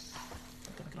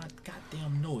 Look at my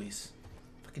goddamn noise.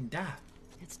 Fucking die.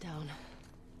 It's down.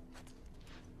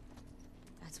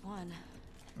 That's one.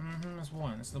 Mm-hmm, that's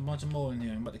one. There's a bunch of more in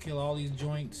here. I'm about to kill all these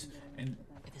joints and...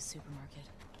 At the supermarket.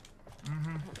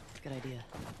 Mm-hmm. Good idea.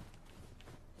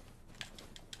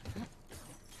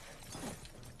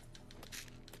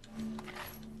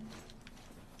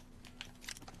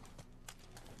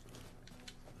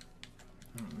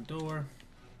 Door.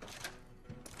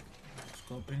 Let's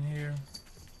go up in here.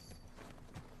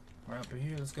 Right up in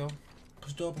here. Let's go.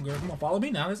 Push the door open, girl. Come on, follow me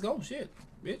now. Let's go. Shit,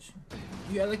 bitch.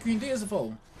 You act like you ain't did this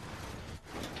before.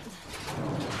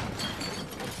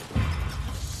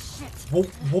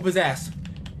 Whoop his ass.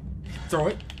 Throw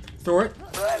it. Throw it.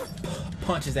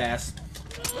 Punch his ass.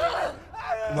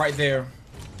 Right there.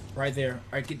 Right there. All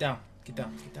right, get down. Get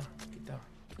down. Get down. Get down.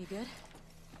 You good?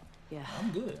 Yeah.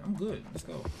 I'm good. I'm good. Let's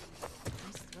go.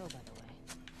 Nice throw, by the way.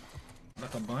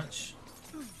 Like a bunch.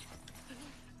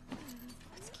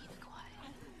 Let's keep it quiet.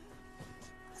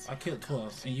 I killed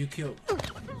 12, and you killed.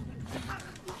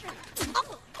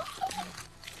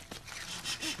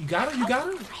 got her? You got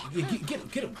her? Yeah, get her.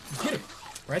 Get her. Get her.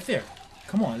 Right there.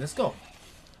 Come on, let's go.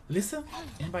 Lisa?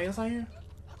 Anybody else out here?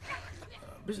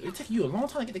 Bitch, it take you a long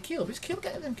time to get the kill. Bitch, kill,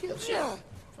 goddamn kill. Shit.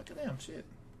 Fucking damn shit.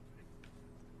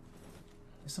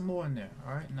 There's some more in there.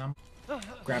 Alright, now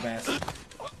grab ass.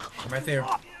 Right there.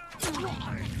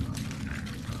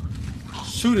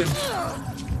 Shoot him.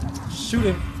 Shoot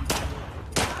him.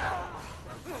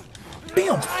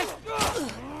 Bam!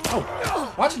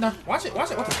 Oh, watch it now. Watch it.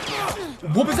 Watch it. Watch it.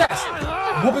 Whoop his ass.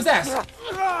 Whoop his ass.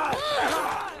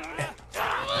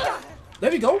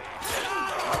 There we go.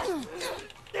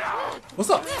 What's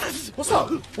up? What's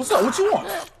up? What's up? What you want?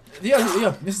 Yeah.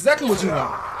 This is exactly what you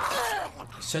want.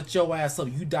 Shut your ass up.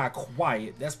 You die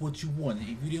quiet. That's what you wanted.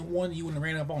 If you didn't want it, you wouldn't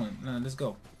have ran up on it. No, let's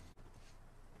go.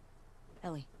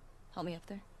 Ellie, help me up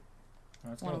there.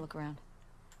 Let's I want go. to look around.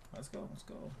 Let's go. Let's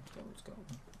go. Let's go. Let's go.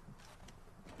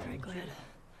 Very glad.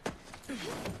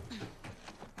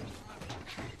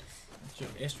 That's your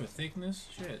extra thickness?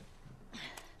 Shit.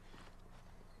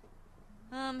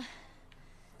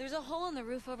 There's a hole in the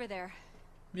roof over there.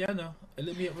 Yeah, I know. Hey,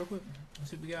 let me up real quick. Let's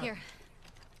see what we got. Here.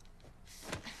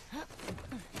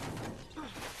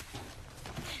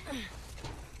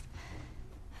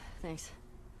 Thanks.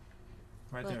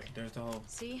 Right Look. there. There's the hole.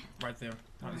 See? Right there.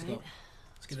 All right, let's Alright. go.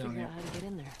 Let's get down Figure here. out how to get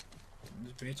in there.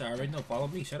 This bitch, I already know. Follow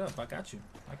me. Shut up. I got you.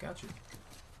 I got you.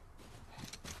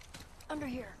 Under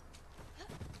here.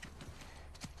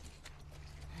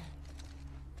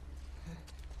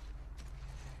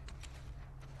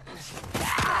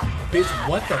 Bitch,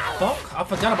 what the fuck? I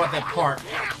forgot about that part.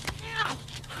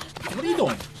 What are you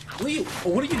doing? What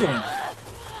are you doing?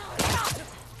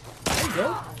 There you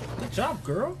go. Good job,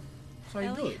 girl. That's how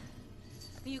you do Ellie? it.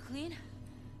 Are you clean?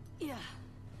 Yeah.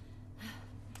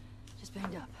 Just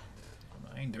banged up.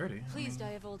 I ain't dirty. Please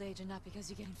die of old age and not because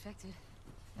you get infected.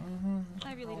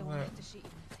 I really all don't want to that. have to shoot you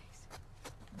in the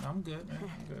face. I'm good, man.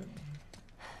 I'm good.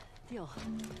 Deal.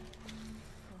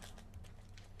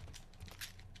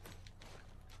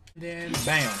 Then,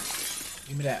 bam.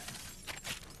 Give me that.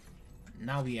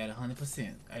 Now we at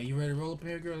 100%. Are you ready to roll up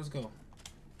here, girl? Let's go.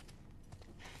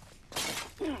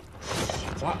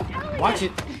 Watch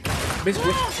it.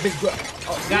 Bitch, girl.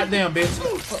 Oh, goddamn, bitch.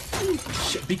 Oh,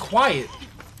 shit, be quiet.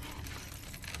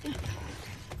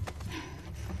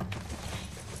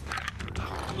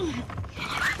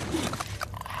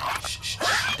 Shh.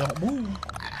 Don't move.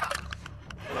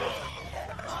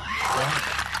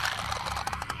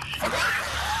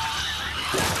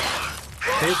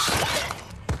 Bitch.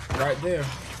 Right there.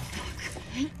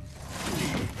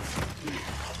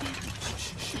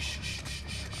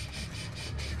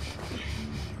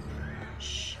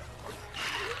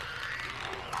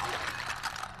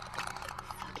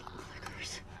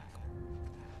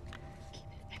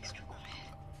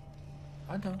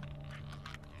 I know.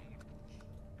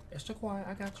 Extra quiet,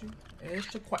 I got you.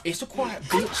 Extra quiet,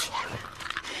 bitch.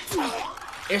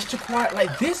 Extra quiet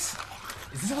like this?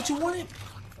 Is this what you wanted?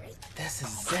 That's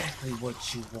exactly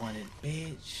what you wanted,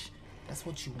 bitch. That's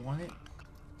what you wanted.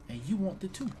 And you want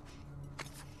it too.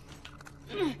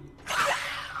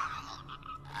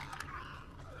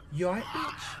 You alright,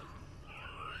 bitch?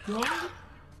 You alright?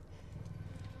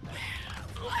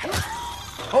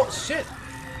 Oh, shit.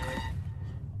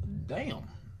 Damn.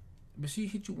 But she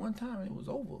hit you one time and it was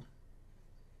over.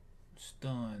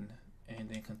 Stun and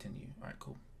then continue. Alright,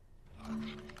 cool.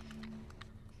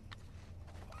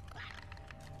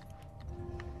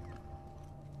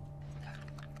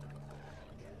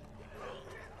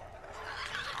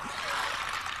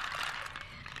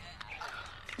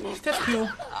 Step kill.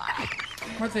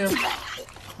 Right there.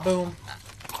 Boom.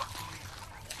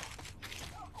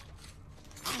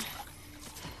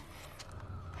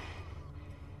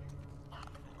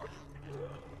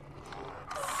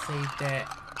 Save that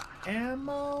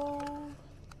ammo.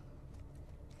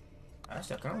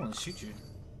 Actually, I kinda wanna shoot you.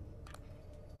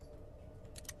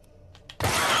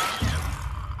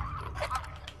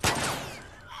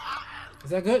 Is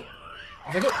that good?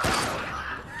 Is that good?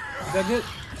 Is that good?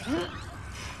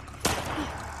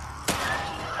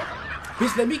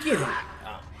 Bitch, let me get it.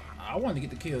 I wanted to get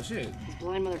the kill, shit. These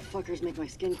blind motherfuckers make my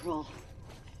skin crawl.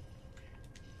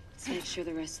 Let's make sure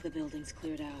the rest of the building's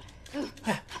cleared out.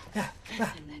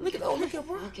 Look at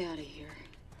Walk out of here.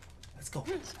 Let's go.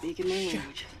 Speaking my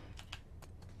language.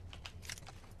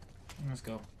 Let's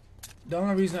go. The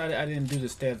only reason I didn't do the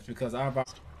steps because I about.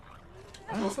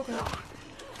 Oh, it's okay.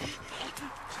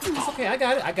 It's okay. I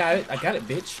got it,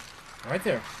 bitch. Right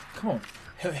there. Come on.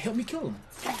 Help me kill him.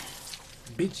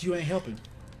 Bitch, you ain't helping.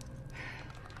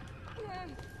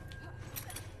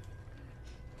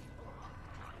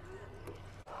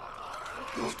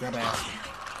 Just grab ass.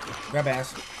 Grab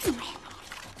ass.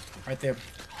 Right there.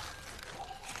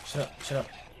 Shut up, shut up.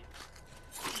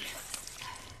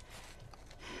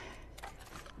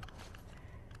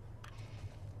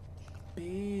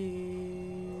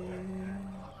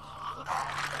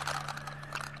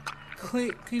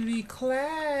 Clickety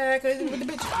clack.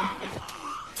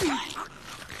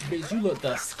 Bitch, you look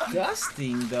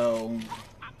disgusting though.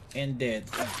 And dead.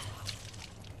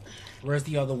 Where's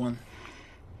the other one?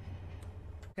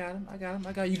 Got him, I got him,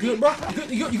 I got him. You good, bro? You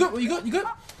good? You good? You good? You good? You good?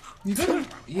 You good?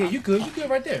 Yeah, you good. You good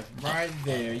right there. Right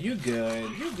there. You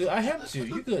good. You good. I helped you.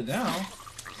 You good now.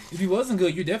 If you wasn't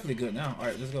good, you're definitely good now.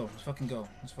 Alright, let's go. Let's fucking go.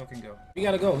 Let's fucking go. We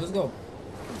gotta go. Let's go.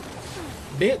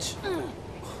 Bitch.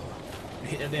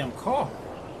 Hit that damn car.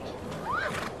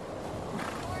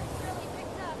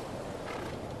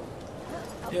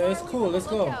 Yeah, it's cool. Let's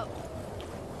go.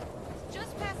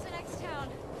 Just past the next town.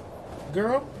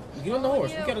 Girl, get on the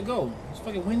horse. We gotta go. It's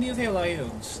fucking windy as hell out here.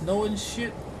 Snow and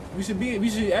shit. We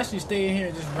should actually stay in here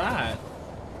and just ride.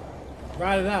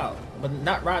 Ride it out. But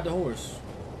not ride the horse.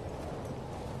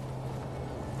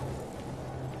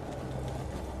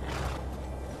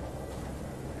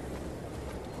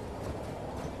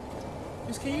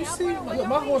 Can you see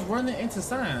my horse running into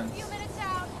signs? A few minutes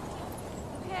out.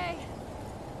 Okay.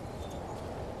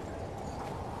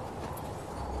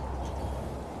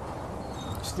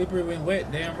 Slippery when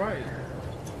wet, damn right.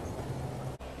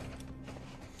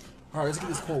 Alright, let's get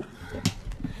this quote.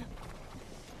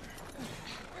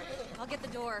 I'll get the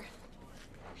door.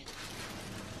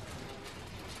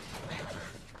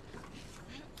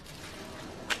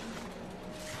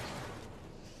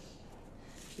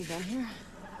 You been here?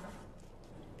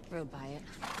 Rode by it.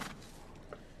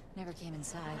 Never came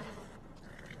inside.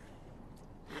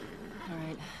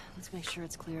 Alright, let's make sure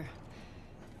it's clear.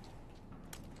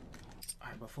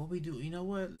 Alright, before we do, you know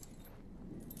what?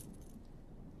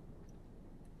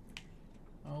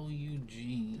 Oh,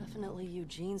 Eugene. Definitely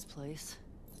Eugene's place.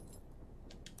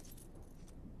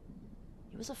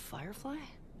 He was a Firefly?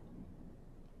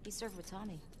 He served with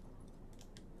Tommy.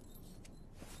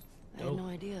 I had no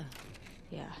idea.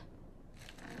 Yeah.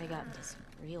 They got into some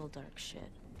real dark shit.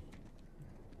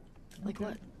 Like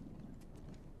what?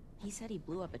 He said he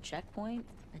blew up a checkpoint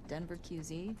at Denver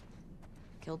QZ,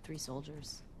 killed 3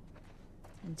 soldiers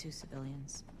and 2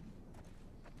 civilians.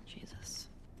 Jesus.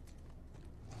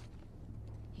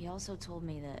 He also told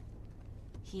me that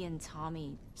he and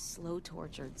Tommy slow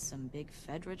tortured some big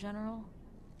Fedra general.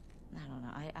 I don't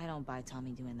know. I don't buy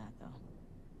Tommy doing that though.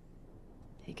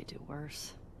 He could do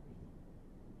worse.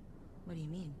 What do you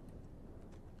mean?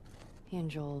 He and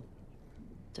Joel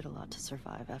did a lot to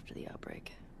survive after the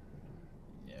outbreak.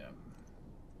 Yeah.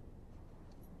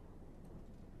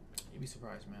 You'd be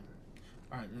surprised, man.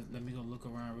 Alright, let me go look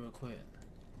around real quick.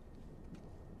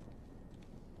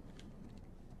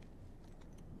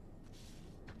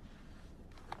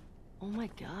 Oh my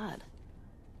god.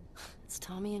 It's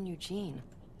Tommy and Eugene.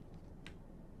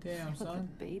 Damn, Look, son.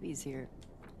 the baby's here.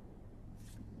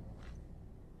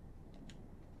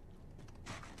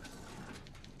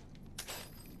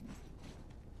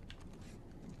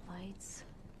 Lights,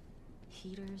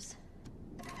 heaters.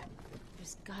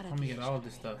 There's gotta Let me be get a all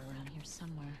this stuff. generator around here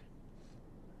somewhere.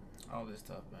 All this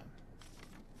stuff, man.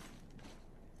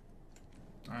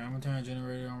 Alright, I'm gonna turn the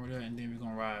generator on over there and then we're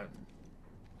gonna ride.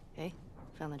 Hey,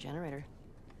 found the generator.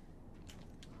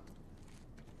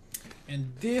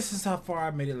 And this is how far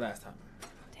I made it last time.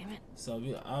 Damn it. So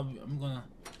I'm gonna...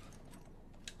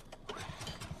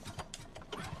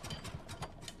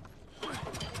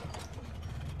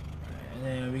 And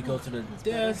then we go to the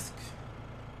desk.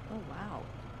 Oh wow.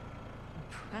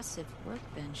 Impressive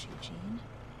workbench, Eugene.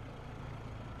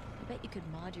 I bet you could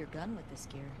mod your gun with this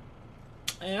gear.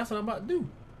 And that's what I'm about to do.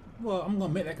 Well, I'm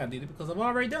gonna make like I did it because I've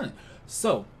already done it.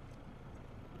 So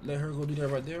let her go do that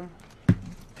right there.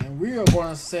 And we are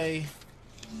gonna say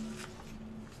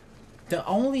the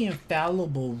only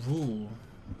infallible rule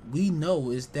we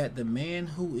know is that the man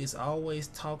who is always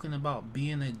talking about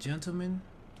being a gentleman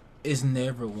is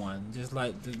never one. Just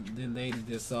like the lady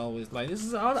that's always like, this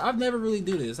is I've never really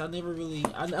do this. I've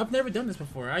never done this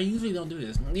before. I usually don't do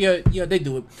this. Yeah, they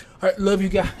do it. All right, love you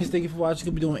guys. Thank you for watching.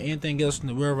 Could be doing anything else in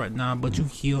the world right now, but you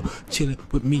here chilling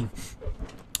with me.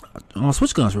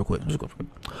 Switch guns real quick.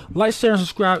 Like, share, and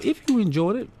subscribe if you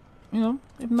enjoyed it. You know,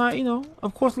 if not, you know,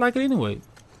 of course, like it anyway.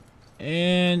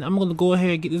 And I'm gonna go ahead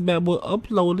and get this bad boy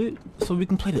uploaded so we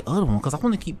can play the other one, because I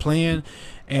want to keep playing,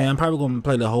 and I'm probably gonna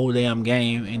play the whole damn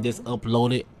game and just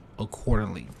upload it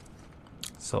accordingly.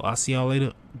 So I'll see y'all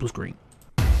later. Blue screen.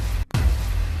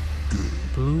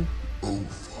 Blue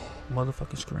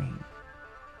motherfucking screen.